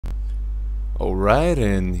Alright,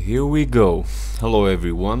 and here we go. Hello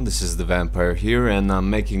everyone, this is the Vampire here, and I'm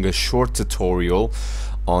making a short tutorial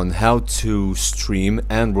on how to stream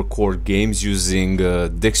and record games using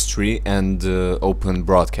Dxtory and Open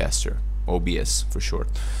Broadcaster, OBS for short.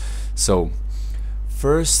 So,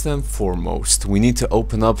 first and foremost, we need to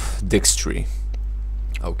open up Dxtory.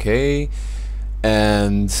 Okay,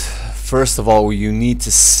 and first of all, you need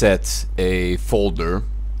to set a folder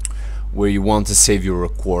where you want to save your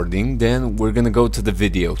recording. Then we're gonna go to the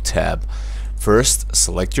video tab. First,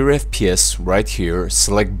 select your FPS right here,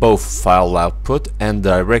 select both file output and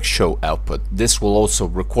direct show output. This will also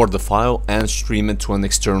record the file and stream it to an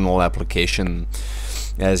external application,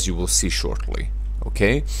 as you will see shortly.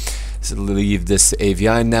 Okay, so leave this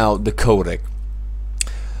AVI. Now the codec.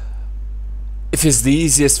 If it's the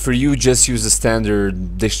easiest for you, just use the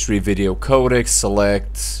standard Dxtory video codec.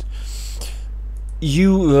 Select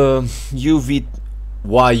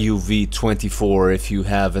YUV24 if you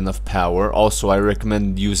have enough power. Also, I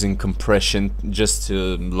recommend using compression just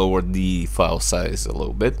to lower the file size a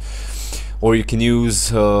little bit, or you can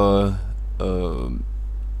use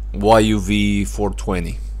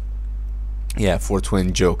YUV420. Yeah,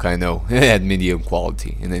 420 joke, I know. At medium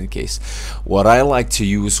quality. In any case, what I like to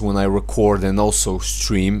use when I record and also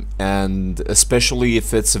stream, and especially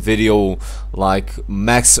if it's a video like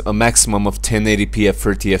a maximum of 1080p at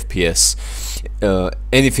 30 fps,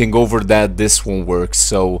 anything over that, this won't work.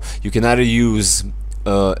 So you can either use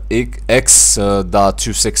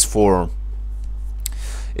X.264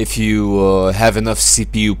 if you have enough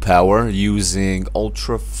CPU power, using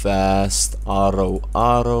ultra fast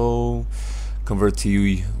auto convert to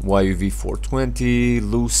YUV420,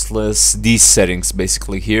 lossless, these settings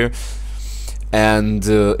basically here, and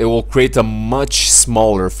it will create a much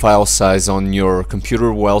smaller file size on your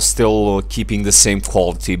computer while still keeping the same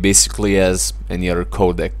quality basically as any other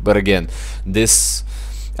codec. But again, this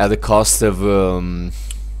at the cost of your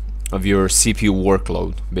CPU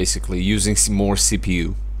workload, basically using more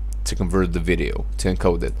CPU to convert the video, to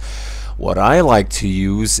encode it. What I like to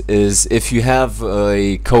use is, if you have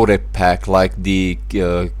a codec pack like the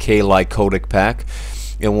K-Like codec pack,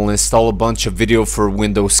 it will install a bunch of video for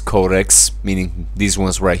Windows codecs, meaning these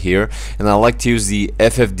ones right here, and I like to use the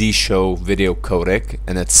FFD show video codec,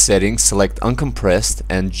 and its settings, select uncompressed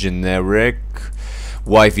and generic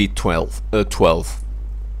YV12,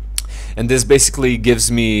 and this basically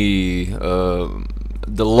gives me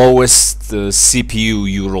the lowest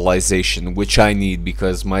CPU utilization, which I need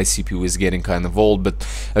because my CPU is getting kind of old. But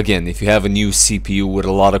again, if you have a new CPU with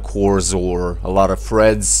a lot of cores or a lot of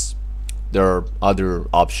threads, there are other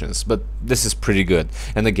options, but this is pretty good.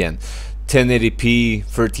 And again, 1080p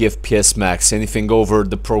 30 fps max. Anything over,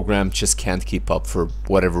 the program just can't keep up for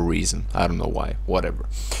whatever reason. I don't know why, whatever.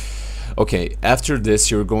 Okay, after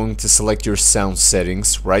this you're going to select your sound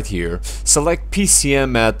settings right here. Select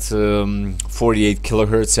PCM at 48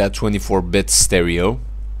 kilohertz at 24-bit stereo,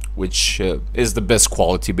 which is the best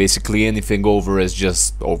quality. Basically anything over is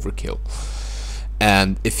just overkill.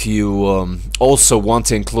 And if you also want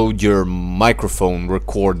to include your microphone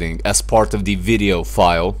recording as part of the video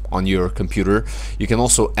file on your computer, you can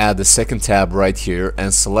also add a second tab right here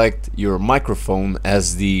and select your microphone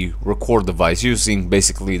as the record device, using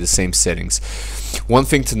basically the same settings. One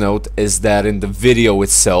thing to note is that in the video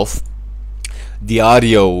itself, the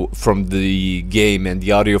audio from the game and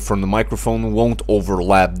the audio from the microphone won't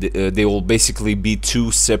overlap. They will basically be two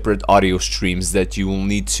separate audio streams that you will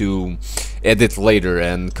need to edit later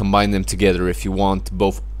and combine them together if you want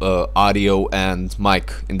both audio and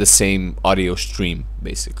mic in the same audio stream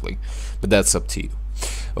basically, but that's up to you.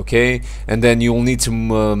 Okay, and then you'll need to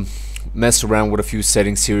mess around with a few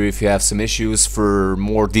settings here if you have some issues. For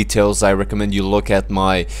more details, I recommend you look at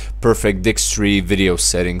my perfect Dxtory video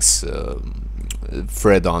settings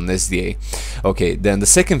thread on SDA. Okay, then the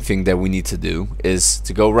second thing that we need to do is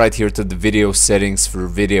to go right here to the video settings for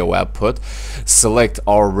video output, select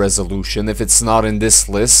our resolution. If it's not in this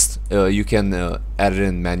list, you can add it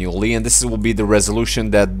in manually, and this will be the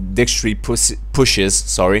resolution that Dxtory pushes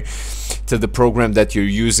to the program that you're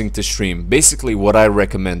using to stream. Basically what I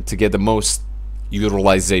recommend to get the most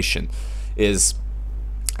utilization is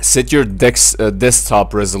set your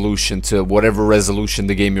desktop resolution to whatever resolution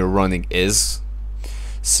the game you're running is.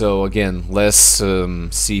 So again, less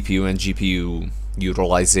CPU and GPU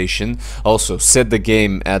utilization. Also set the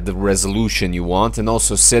game at the resolution you want, and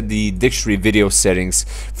also set the Dxtory video settings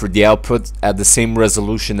for the output at the same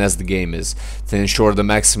resolution as the game is to ensure the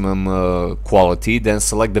maximum quality. Then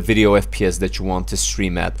select the video FPS that you want to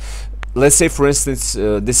stream at. let's say for instance,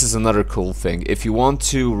 this is another cool thing. If you want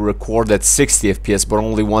to record at 60 FPS but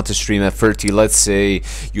only want to stream at 30, let's say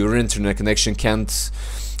your internet connection can't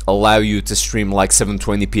allow you to stream like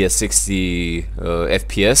 720p at 60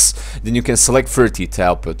 FPS, then you can select 30 to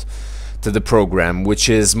output to the program, which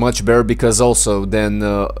is much better, because also then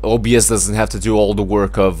OBS doesn't have to do all the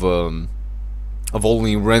work of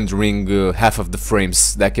only rendering half of the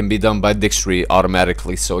frames. That can be done by Dxtory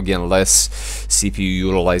automatically, so again, less CPU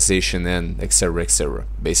utilization and etc,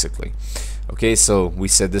 basically. Okay, so we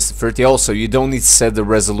set this to 30. Also, you don't need to set the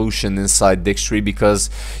resolution inside Dxtory, because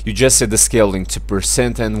you just set the scaling to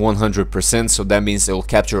 % and 100%, so that means it will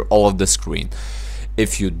capture all of the screen.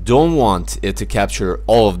 If you don't want it to capture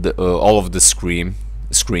all of the screen,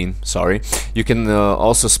 sorry, you can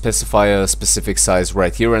also specify a specific size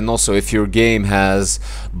right here. And also, if your game has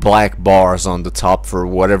black bars on the top for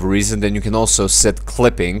whatever reason, then you can also set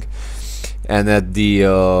clipping, and at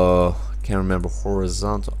the can't remember,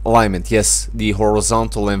 horizontal alignment, yes, the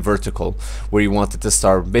horizontal and vertical, where you want it to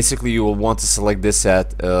start. Basically, you will want to select this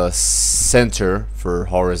at center for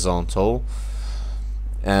horizontal,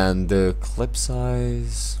 and the clip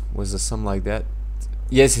size was something like that.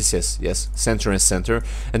 Yes, center and center,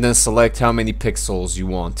 and then select how many pixels you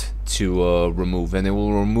want to remove, and it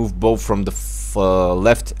will remove both from the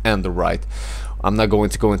left and the right. I'm not going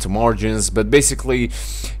to go into margins, but basically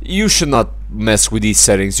you should not mess with these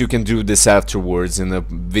settings. You can do this afterwards in a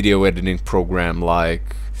video editing program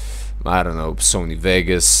like, I don't know, Sony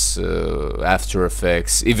Vegas, After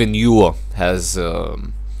Effects. Even Yua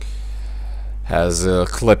has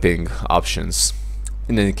clipping options.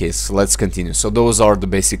 In any case, let's continue. So those are the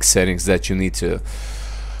basic settings that you need to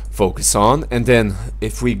focus on. And then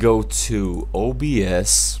if we go to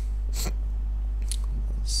OBS,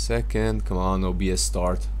 second, come on, OBS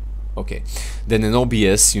start. Okay, then in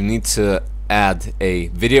OBS you need to add a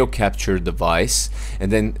video capture device,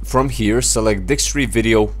 and then from here select Dxtory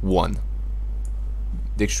Video 1,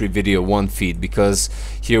 Dxtory Video 1 feed, because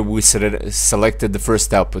here we selected the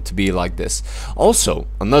first output to be like this. Also,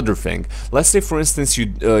 another thing, let's say for instance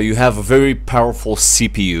you have a very powerful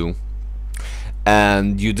CPU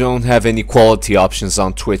and you don't have any quality options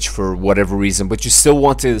on Twitch for whatever reason, but you still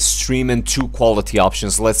want to stream in two quality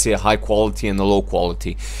options, let's say a high quality and a low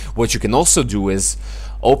quality. What you can also do is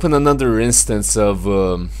open another instance of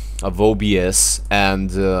OBS,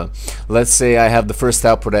 and let's say I have the first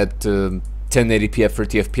output at 1080p at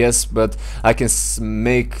 30 FPS, but I can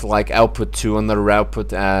make like output to another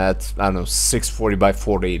output at, I don't know, 640 by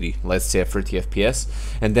 480, let's say at 30 FPS,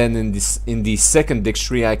 and then in the second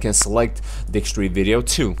Dxtory I can select Dxtory Video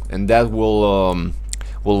 2, and that will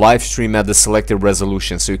live stream at the selected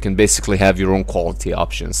resolution, so you can basically have your own quality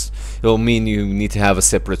options. It'll mean you need to have a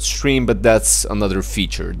separate stream, but that's another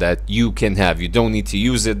feature that you can have. You don't need to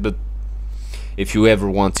use it, but if you ever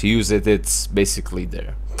want to use it, it's basically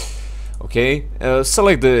there. Okay,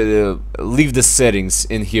 select leave the settings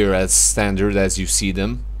in here as standard as you see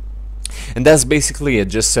them, and that's basically it.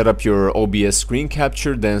 Just set up your OBS screen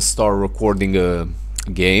capture, then start recording a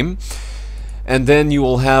game, and then you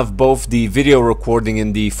will have both the video recording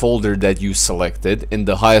in the folder that you selected in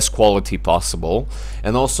the highest quality possible,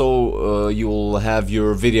 and also you will have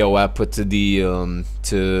your video output to the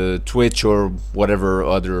to Twitch or whatever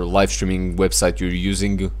other live streaming website you're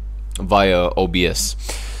using via OBS.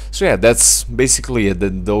 So yeah, that's basically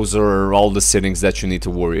it. Those are all the settings that you need to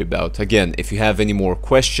worry about. Again, if you have any more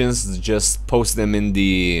questions, just post them in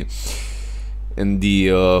the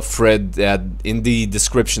thread in the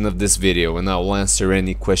description of this video, and I will answer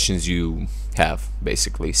any questions you have,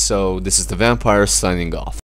 basically. So this is the Vampire signing off.